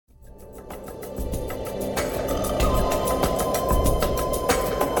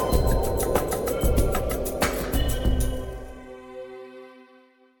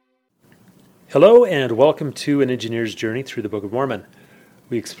Hello and welcome to An Engineer's Journey through the Book of Mormon.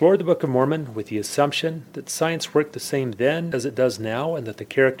 We explore the Book of Mormon with the assumption that science worked the same then as it does now and that the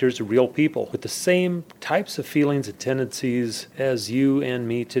characters are real people with the same types of feelings and tendencies as you and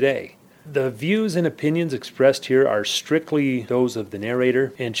me today. The views and opinions expressed here are strictly those of the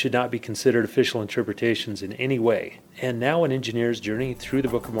narrator and should not be considered official interpretations in any way. And now An Engineer's Journey through the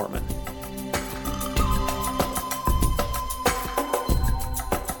Book of Mormon.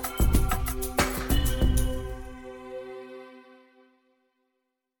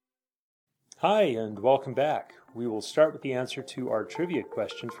 Hi, and welcome back. We will start with the answer to our trivia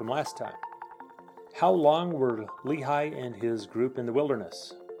question from last time. How long were Lehi and his group in the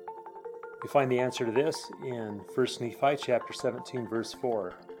wilderness? We find the answer to this in 1 Nephi chapter 17, verse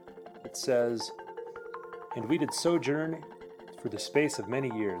 4. It says, "And we did sojourn for the space of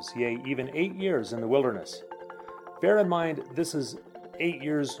many years, yea, even 8 years in the wilderness." Bear in mind, this is 8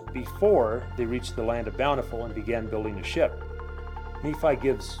 years before they reached the land of Bountiful and began building a ship. Nephi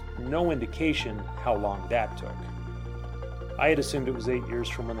gives no indication how long that took. I had assumed it was 8 years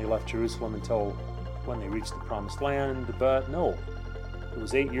from when they left Jerusalem until when they reached the Promised Land, but no. It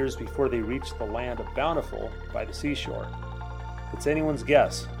was 8 years before they reached the land of Bountiful by the seashore. It's anyone's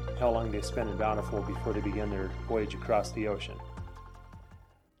guess how long they spent in Bountiful before they began their voyage across the ocean.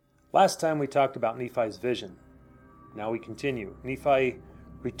 Last time we talked about Nephi's vision. Now we continue. Nephi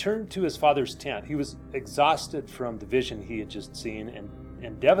returned to his father's tent. He was exhausted from the vision he had just seen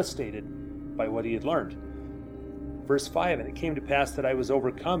and devastated by what he had learned. Verse 5, "And it came to pass that I was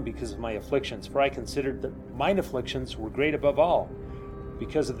overcome because of my afflictions, for I considered that mine afflictions were great above all,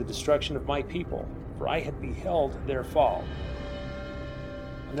 because of the destruction of my people, for I had beheld their fall."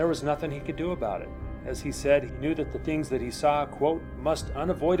 And there was nothing he could do about it. As he said, he knew that the things that he saw, quote, "must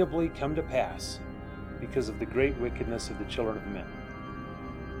unavoidably come to pass because of the great wickedness of the children of men."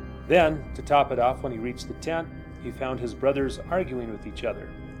 Then, to top it off, when he reached the tent, he found his brothers arguing with each other.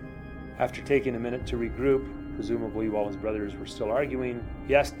 After taking a minute to regroup, presumably while his brothers were still arguing,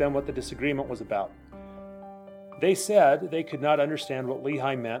 he asked them what the disagreement was about. They said they could not understand what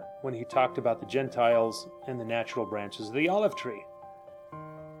Lehi meant when he talked about the Gentiles and the natural branches of the olive tree.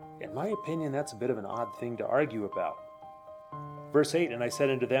 In my opinion, that's a bit of an odd thing to argue about. Verse 8, "And I said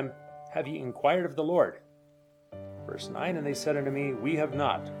unto them, Have ye inquired of the Lord?" Verse 9, "And they said unto me, We have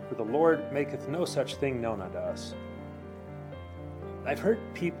not, for the Lord maketh no such thing known unto us." I've heard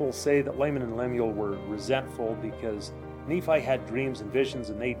people say that Laman and Lemuel were resentful because Nephi had dreams and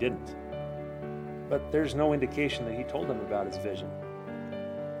visions and they didn't. But there's no indication that he told them about his vision.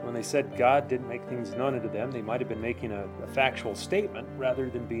 When they said God didn't make things known unto them, they might have been making a factual statement rather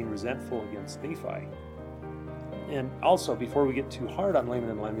than being resentful against Nephi. And also, before we get too hard on Laman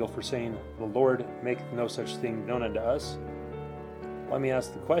and Lemuel for saying, "The Lord maketh no such thing known unto us," let me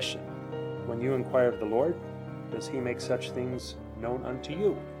ask the question, when you inquire of the Lord, does he make such things known unto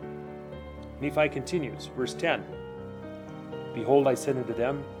you? Nephi continues, verse 10, "Behold, I said unto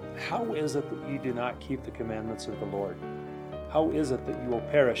them, How is it that ye do not keep the commandments of the Lord? How is it that you will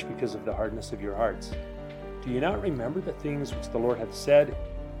perish because of the hardness of your hearts? Do ye not remember the things which the Lord hath said?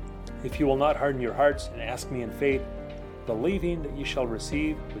 If you will not harden your hearts and ask me in faith, believing that ye shall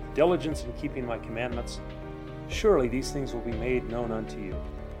receive with diligence in keeping my commandments, surely these things will be made known unto you."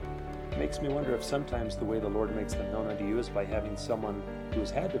 It makes me wonder if sometimes the way the Lord makes them known unto you is by having someone who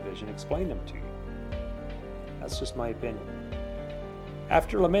has had the vision explain them to you. That's just my opinion.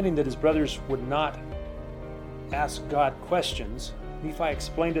 After lamenting that his brothers would not ask God questions, Nephi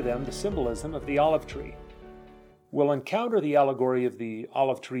explained to them the symbolism of the olive tree. We'll encounter the allegory of the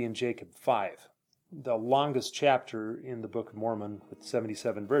olive tree in Jacob 5, the longest chapter in the Book of Mormon with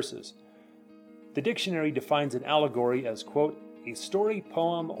 77 verses. The dictionary defines an allegory as, quote, "a story,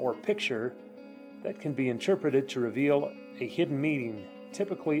 poem, or picture that can be interpreted to reveal a hidden meaning,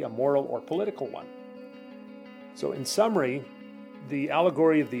 typically a moral or political one." So in summary, the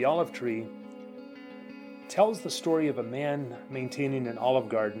allegory of the olive tree tells the story of a man maintaining an olive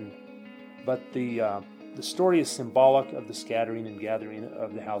garden, but the story is symbolic of the scattering and gathering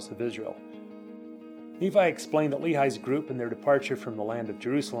of the house of Israel. Nephi explained that Lehi's group and their departure from the land of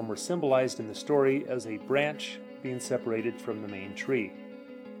Jerusalem were symbolized in the story as a branch being separated from the main tree.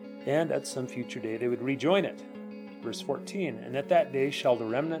 And at some future day they would rejoin it. Verse 14, "And at that day shall the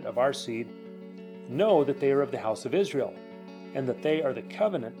remnant of our seed know that they are of the house of Israel, and that they are the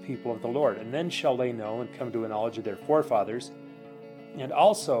covenant people of the Lord. And then shall they know and come to a knowledge of their forefathers, and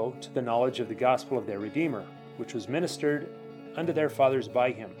also to the knowledge of the gospel of their Redeemer, which was ministered unto their fathers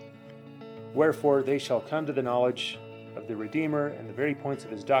by him. Wherefore they shall come to the knowledge of the Redeemer and the very points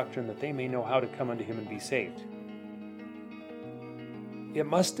of his doctrine, that they may know how to come unto him and be saved." It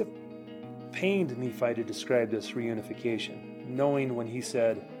must have pained Nephi to describe this reunification, knowing when he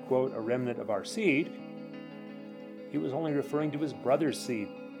said, quote, a remnant of our seed, he was only referring to his brother's seed.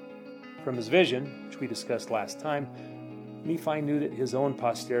 From his vision, which we discussed last time, Nephi knew that his own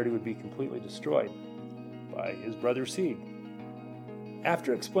posterity would be completely destroyed by his brother's seed.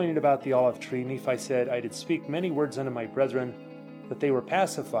 After explaining about the olive tree, Nephi said, I did speak many words unto my brethren, that they were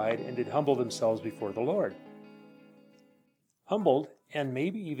pacified and did humble themselves before the Lord. Humbled, and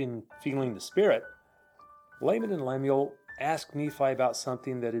maybe even feeling the Spirit, Laman and Lemuel asked Nephi about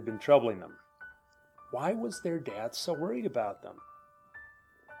something that had been troubling them. Why was their dad so worried about them?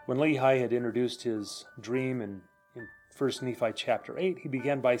 When Lehi had introduced his dream in 1 Nephi chapter 8, he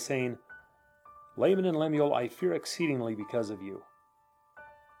began by saying, Laman and Lemuel, I fear exceedingly because of you.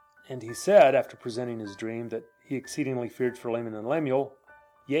 And he said, after presenting his dream, that he exceedingly feared for Laman and Lemuel,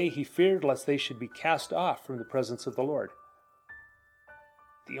 yea, he feared lest they should be cast off from the presence of the Lord.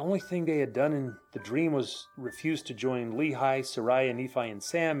 The only thing they had done in the dream was refuse to join Lehi, Sariah, Nephi, and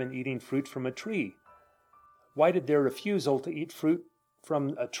Sam in eating fruit from a tree. Why did their refusal to eat fruit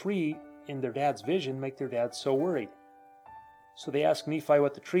from a tree in their dad's vision make their dad so worried? So they asked Nephi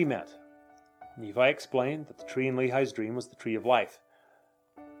what the tree meant. Nephi explained that the tree in Lehi's dream was the tree of life.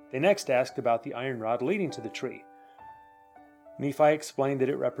 They next asked about the iron rod leading to the tree. Nephi explained that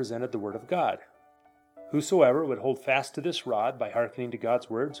it represented the word of God. Whosoever would hold fast to this rod by hearkening to God's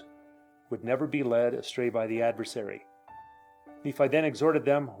words would never be led astray by the adversary. Nephi then exhorted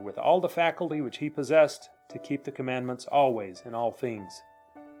them, with all the faculty which he possessed, to keep the commandments always in all things.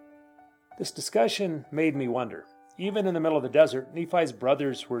 This discussion made me wonder. Even in the middle of the desert, Nephi's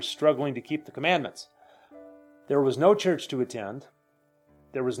brothers were struggling to keep the commandments. There was no church to attend.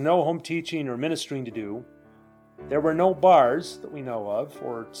 There was no home teaching or ministering to do. There were no bars that we know of,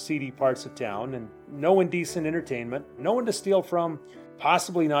 or seedy parts of town, and no indecent entertainment, no one to steal from,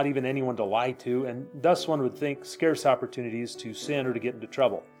 possibly not even anyone to lie to, and thus one would think scarce opportunities to sin or to get into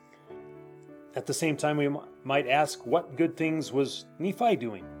trouble. At the same time, we might ask, what good things was Nephi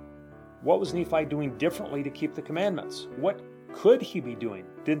doing? What was Nephi doing differently to keep the commandments? What could he be doing?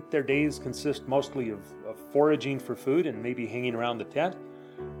 Didn't their days consist mostly of foraging for food and maybe hanging around the tent?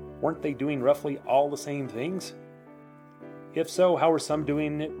 Weren't they doing roughly all the same things? If so, how were some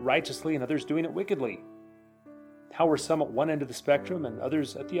doing it righteously and others doing it wickedly? How were some at one end of the spectrum and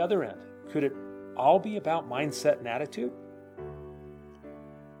others at the other end? Could it all be about mindset and attitude?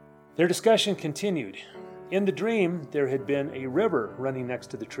 Their discussion continued. In the dream, there had been a river running next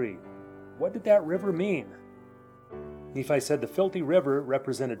to the tree. What did that river mean? Nephi said the filthy river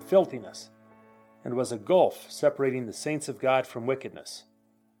represented filthiness and was a gulf separating the saints of God from wickedness.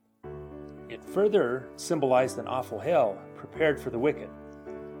 It further symbolized an awful hell prepared for the wicked.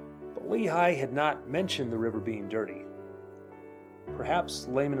 But Lehi had not mentioned the river being dirty. Perhaps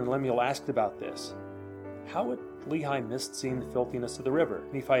Laman and Lemuel asked about this. How had Lehi missed seeing the filthiness of the river?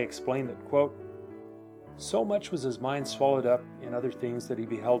 Nephi explained that, quote, so much was his mind swallowed up in other things that he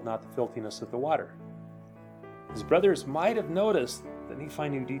beheld not the filthiness of the water. His brothers might have noticed that Nephi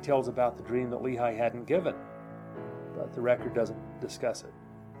knew details about the dream that Lehi hadn't given, but the record doesn't discuss it.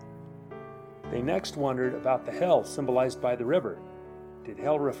 They next wondered about the hell symbolized by the river. Did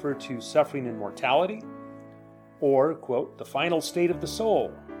hell refer to suffering and mortality? Or, quote, the final state of the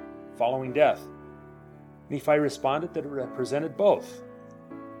soul, following death? Nephi responded that it represented both.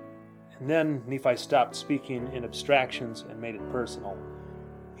 And then Nephi stopped speaking in abstractions and made it personal.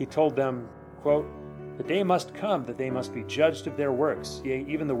 He told them, quote, the day must come that they must be judged of their works, yea,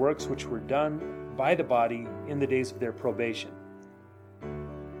 even the works which were done by the body in the days of their probation.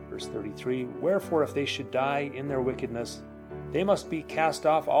 Verse 33, wherefore if they should die in their wickedness, they must be cast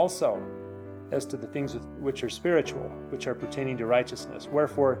off also, as to the things which are spiritual, which are pertaining to righteousness.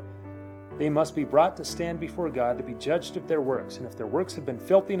 Wherefore they must be brought to stand before God to be judged of their works. And if their works have been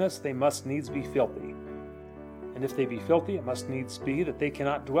filthiness, they must needs be filthy. And if they be filthy, it must needs be that they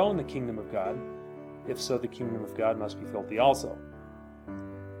cannot dwell in the kingdom of God. If so, the kingdom of God must be filthy also.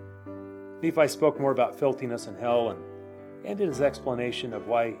 Nephi spoke more about filthiness and hell and ended his explanation of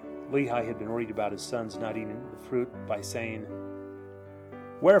why Lehi had been worried about his sons not eating the fruit by saying,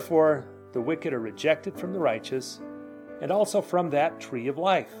 wherefore the wicked are rejected from the righteous, and also from that tree of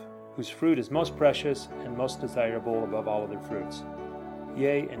life, whose fruit is most precious and most desirable above all other fruits.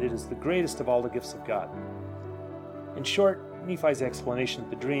 Yea, and it is the greatest of all the gifts of God. In short, Nephi's explanation of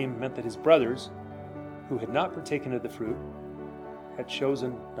the dream meant that his brothers, who had not partaken of the fruit, had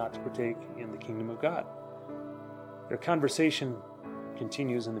chosen not to partake in the kingdom of God. Their conversation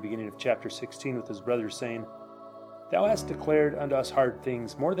continues in the beginning of chapter 16 with his brothers saying, thou hast declared unto us hard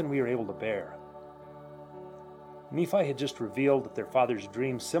things, more than we are able to bear. Nephi had just revealed that their father's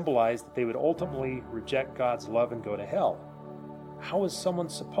dream symbolized that they would ultimately reject God's love and go to hell. How is someone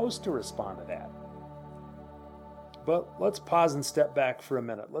supposed to respond to that? But let's pause and step back for a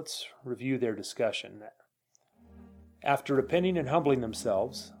minute. Let's review their discussion. After repenting and humbling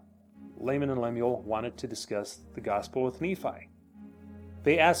themselves, Laman and Lemuel wanted to discuss the gospel with Nephi.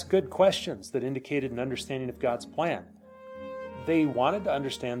 They asked good questions that indicated an understanding of God's plan. They wanted to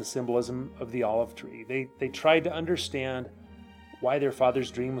understand the symbolism of the olive tree. They tried to understand why their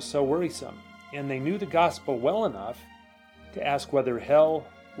father's dream was so worrisome. And they knew the gospel well enough to ask whether hell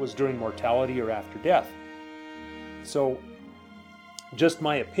was during mortality or after death. So, just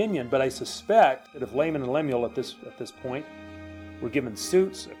my opinion, but I suspect that if Laman and Lemuel at this point were given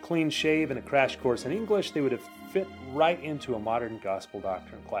suits, a clean shave, and a crash course in English, they would have fit right into a modern gospel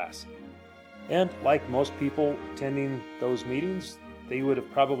doctrine class. And like most people attending those meetings, they would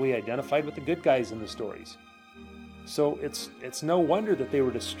have probably identified with the good guys in the stories. So it's no wonder that they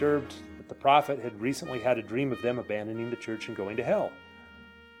were disturbed that the prophet had recently had a dream of them abandoning the church and going to hell.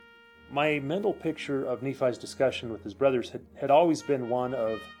 My mental picture of Nephi's discussion with his brothers had always been one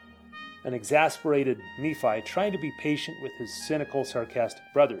of an exasperated Nephi trying to be patient with his cynical, sarcastic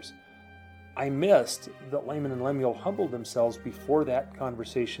brothers. I missed that Laman and Lemuel humbled themselves before that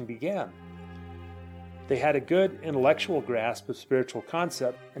conversation began. They had a good intellectual grasp of spiritual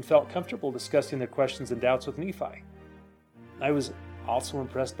concept and felt comfortable discussing their questions and doubts with Nephi. I was also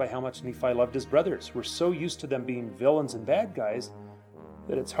impressed by how much Nephi loved his brothers. We're so used to them being villains and bad guys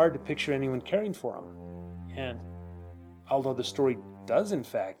that it's hard to picture anyone caring for them. And although the story does in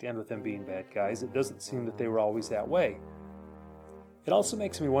fact end with them being bad guys, it doesn't seem that they were always that way. It also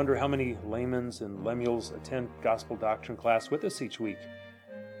makes me wonder how many Lamans and Lemuels attend gospel doctrine class with us each week,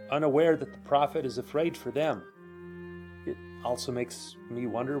 unaware that the prophet is afraid for them. It also makes me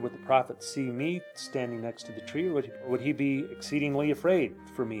wonder, would the prophet see me standing next to the tree, or would he be exceedingly afraid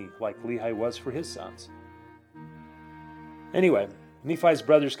for me like Lehi was for his sons? Anyway, Nephi's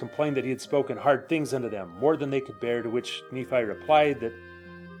brothers complained that he had spoken hard things unto them, more than they could bear, to which Nephi replied that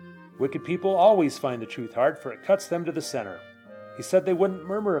wicked people always find the truth hard, for it cuts them to the center. He said they wouldn't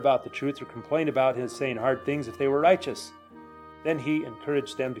murmur about the truth or complain about his saying hard things if they were righteous. Then he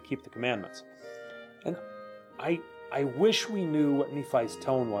encouraged them to keep the commandments. And I wish we knew what Nephi's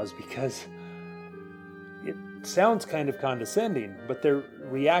tone was, because it sounds kind of condescending, but their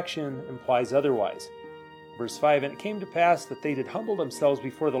reaction implies otherwise. Verse 5, and it came to pass that they did humble themselves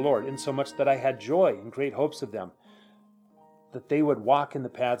before the Lord, insomuch that I had joy and great hopes of them, that they would walk in the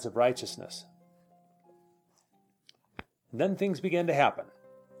paths of righteousness. And then things began to happen.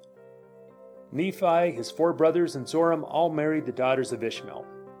 Nephi, his 4 brothers, and Zoram all married the daughters of Ishmael.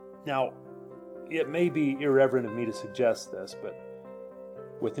 Now, it may be irreverent of me to suggest this, but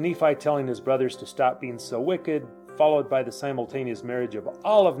with Nephi telling his brothers to stop being so wicked, followed by the simultaneous marriage of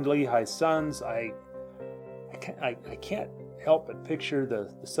all of Lehi's sons, I can't help but picture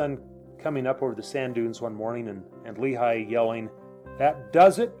the sun coming up over the sand dunes one morning and Lehi yelling, "That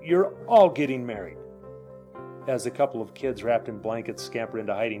does it, you're all getting married," as a couple of kids wrapped in blankets scamper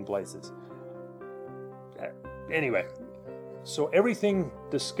into hiding places. Anyway, so everything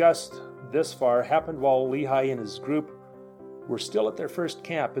discussed this far happened while Lehi and his group were still at their first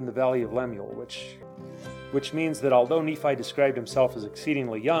camp in the Valley of Lemuel, which means that although Nephi described himself as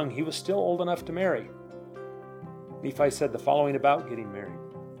exceedingly young, he was still old enough to marry. Nephi said the following about getting married.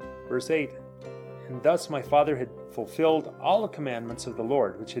 Verse 8, and thus my father had fulfilled all the commandments of the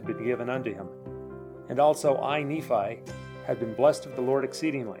Lord which had been given unto him. And also I, Nephi, had been blessed of the Lord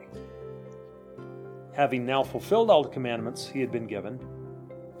exceedingly. Having now fulfilled all the commandments he had been given,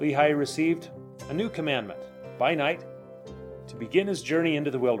 Lehi received a new commandment by night to begin his journey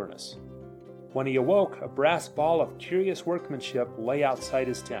into the wilderness. When he awoke, a brass ball of curious workmanship lay outside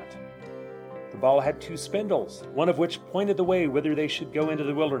his tent. The ball had 2 spindles, one of which pointed the way whither they should go into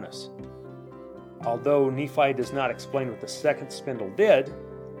the wilderness. Although Nephi does not explain what the second spindle did,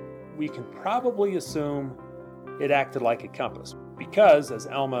 we can probably assume it acted like a compass, because, as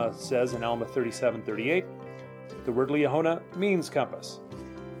Alma says in Alma 37:38, the word Liahona means compass.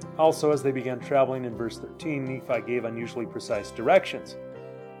 Also, as they began traveling in verse 13, Nephi gave unusually precise directions.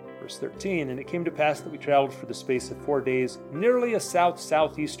 Verse 13, and it came to pass that we traveled for the space of 4 days, nearly a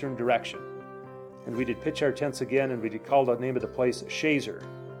south-southeastern direction. And we did pitch our tents again, and we did call the name of the place Shazer.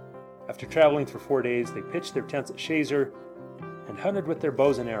 After traveling for 4 days, they pitched their tents at Shazer and hunted with their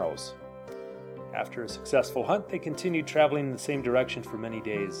bows and arrows. After a successful hunt, they continued traveling in the same direction for many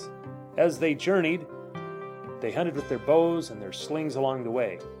days. As they journeyed, they hunted with their bows and their slings along the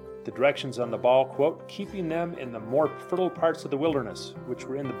way. The directions on the ball, quote, keeping them in the more fertile parts of the wilderness, which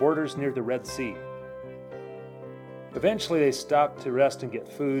were in the borders near the Red Sea. Eventually they stopped to rest and get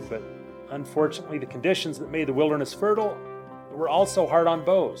food, but unfortunately the conditions that made the wilderness fertile were also hard on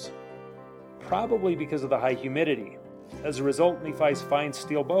bows, probably because of the high humidity. As a result, Nephi's fine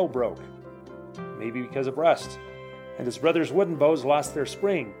steel bow broke, maybe because of rust, and his brother's wooden bows lost their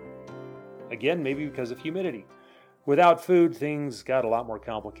spring, again maybe because of humidity. Without food, things got a lot more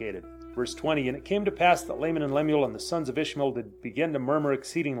complicated. Verse 20, and it came to pass that Laman and Lemuel and the sons of Ishmael did begin to murmur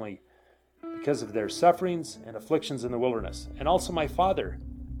exceedingly because of their sufferings and afflictions in the wilderness. And also my father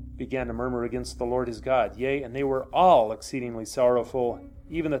began to murmur against the Lord his God. Yea, and they were all exceedingly sorrowful,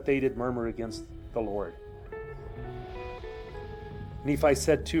 even that they did murmur against the Lord. Nephi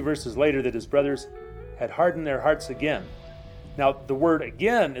said 2 verses later that his brothers had hardened their hearts again. Now, the word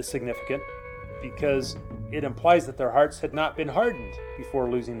again is significant because it implies that their hearts had not been hardened before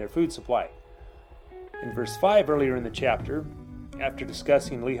losing their food supply. In verse 5 earlier in the chapter, after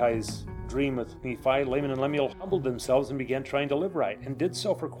discussing Lehi's dream with Nephi, Laman and Lemuel humbled themselves and began trying to live right, and did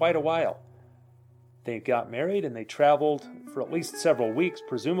so for quite a while. They got married and they traveled for at least several weeks,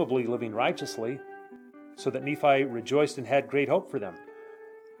 presumably living righteously, so that Nephi rejoiced and had great hope for them.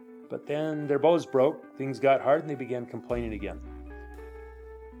 But then their bows broke, things got hard, and they began complaining again.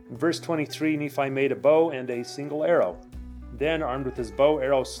 In verse 23, Nephi made a bow and a single arrow. Then, armed with his bow,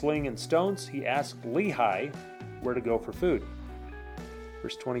 arrow, sling, and stones, he asked Lehi where to go for food.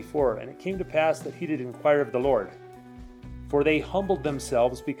 Verse 24, and it came to pass that he did inquire of the Lord, for they humbled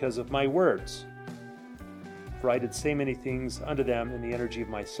themselves because of my words. For I did say many things unto them in the energy of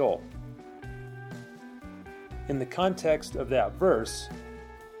my soul. In the context of that verse,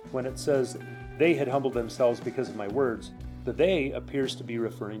 when it says they had humbled themselves because of my words, the they appears to be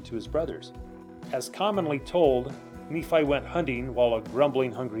referring to his brothers. As commonly told, Nephi went hunting while a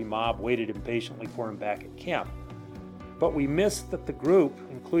grumbling, hungry mob waited impatiently for him back at camp. But we miss that the group,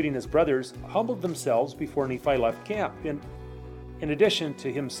 including his brothers, humbled themselves before Nephi left camp. In addition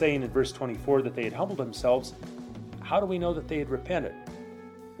to him saying in verse 24 that they had humbled themselves, how do we know that they had repented?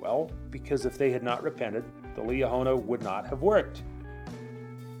 Well, because if they had not repented, the Liahona would not have worked.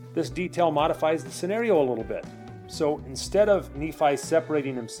 This detail modifies the scenario a little bit. So instead of Nephi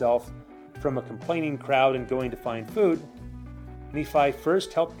separating himself from a complaining crowd and going to find food, Nephi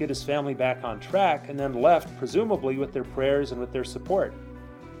first helped get his family back on track and then left, presumably with their prayers and with their support.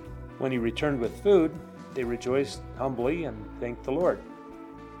 When he returned with food, they rejoiced humbly and thanked the Lord.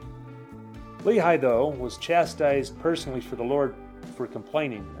 Lehi, though, was chastised personally for the Lord for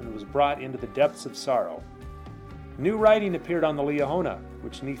complaining and was brought into the depths of sorrow. New writing appeared on the Liahona,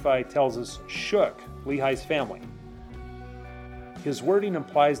 which Nephi tells us shook Lehi's family. His wording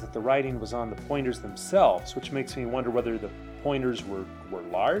implies that the writing was on the pointers themselves, which makes me wonder whether the pointers were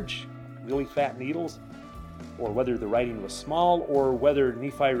large, really fat needles, or whether the writing was small, or whether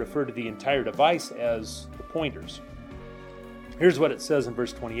Nephi referred to the entire device as the pointers. Here's what it says in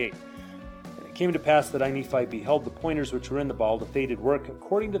verse 28. And it came to pass that I, Nephi, beheld the pointers which were in the ball, that they did work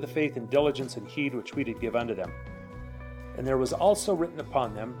according to the faith and diligence and heed which we did give unto them. And there was also written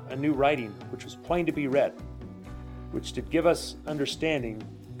upon them a new writing, which was plain to be read, which did give us understanding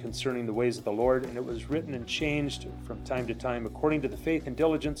concerning the ways of the Lord, and it was written and changed from time to time according to the faith and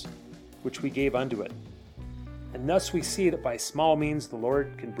diligence which we gave unto it. And thus we see that by small means the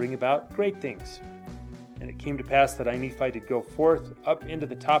Lord can bring about great things. And it came to pass that I, Nephi, did go forth up into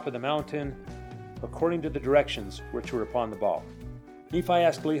the top of the mountain according to the directions which were upon the ball. Nephi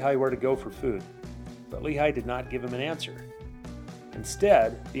asked Lehi where to go for food, but Lehi did not give him an answer.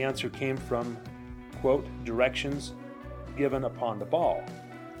 Instead, the answer came from, quote, directions given upon the ball.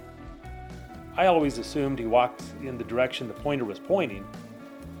 I always assumed he walked in the direction the pointer was pointing,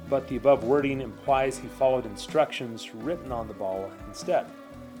 but the above wording implies he followed instructions written on the ball instead.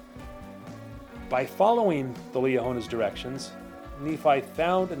 By following the Liahona's directions, Nephi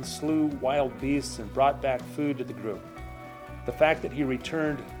found and slew wild beasts and brought back food to the group. The fact that he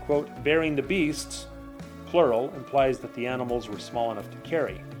returned, quote, bearing the beasts, plural, implies that the animals were small enough to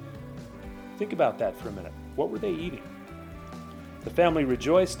carry. Think about that for a minute. What were they eating? The family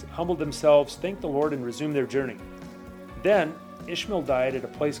rejoiced, humbled themselves, thanked the Lord, and resumed their journey. Then Ishmael died at a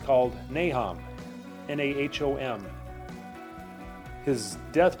place called Nahom, Nahom. His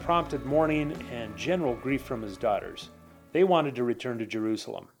death prompted mourning and general grief from his daughters. They wanted to return to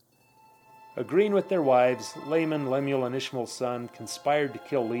Jerusalem. Agreeing with their wives, Laman, Lemuel, and Ishmael's son conspired to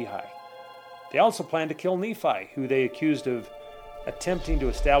kill Lehi. They also planned to kill Nephi, who they accused of attempting to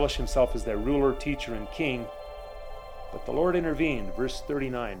establish himself as their ruler, teacher, and king. But the Lord intervened. Verse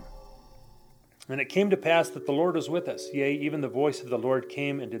 39. And it came to pass that the Lord was with us, yea, even the voice of the Lord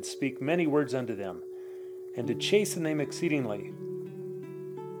came and did speak many words unto them, and did chasten them exceedingly.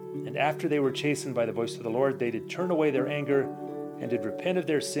 And after they were chastened by the voice of the Lord, they did turn away their anger and did repent of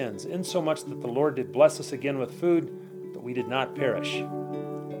their sins, insomuch that the Lord did bless us again with food, but we did not perish.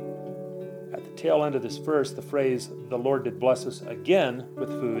 At the tail end of this verse, the phrase, the Lord did bless us again with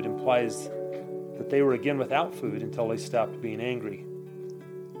food, implies that they were again without food until they stopped being angry.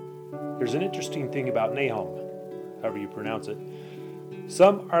 There's an interesting thing about Nahum, however you pronounce it.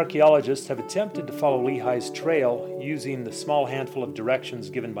 Some archaeologists have attempted to follow Lehi's trail using the small handful of directions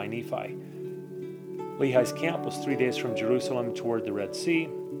given by Nephi. Lehi's camp was 3 days from Jerusalem toward the Red Sea.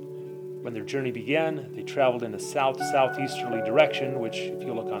 When their journey began, they traveled in a south-southeasterly direction, which, if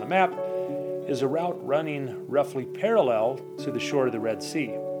you look on a map, is a route running roughly parallel to the shore of the Red Sea,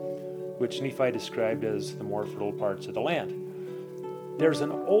 which Nephi described as the more fertile parts of the land. There's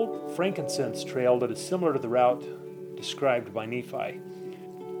an old frankincense trail that is similar to the route described by Nephi.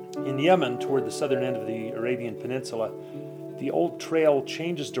 In Yemen, toward the southern end of the Arabian Peninsula, the old trail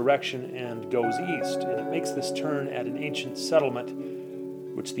changes direction and goes east, and it makes this turn at an ancient settlement,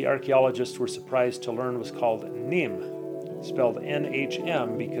 which the archaeologists were surprised to learn was called Nim, spelled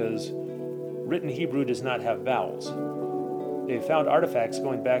N-H-M, because written Hebrew does not have vowels. They found artifacts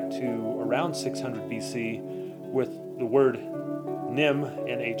going back to around 600 BC with the word Nim,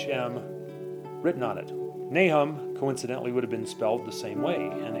 N-H-M, written on it. Nahum, coincidentally, would have been spelled the same way,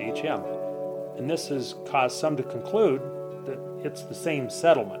 N-H-M. And this has caused some to conclude that it's the same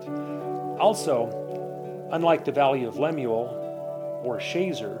settlement. Also, unlike the Valley of Lemuel or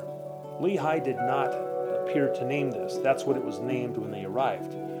Shazer, Lehi did not appear to name this. That's what it was named when they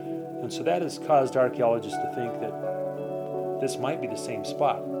arrived. And so that has caused archaeologists to think that this might be the same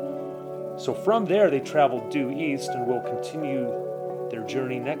spot. So from there, they traveled due east and will continue their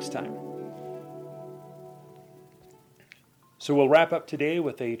journey next time. So we'll wrap up today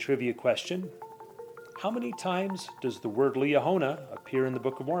with a trivia question. How many times does the word Liahona appear in the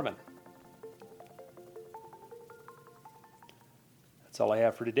Book of Mormon? That's all I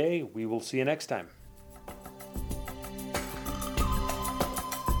have for today. We will see you next time.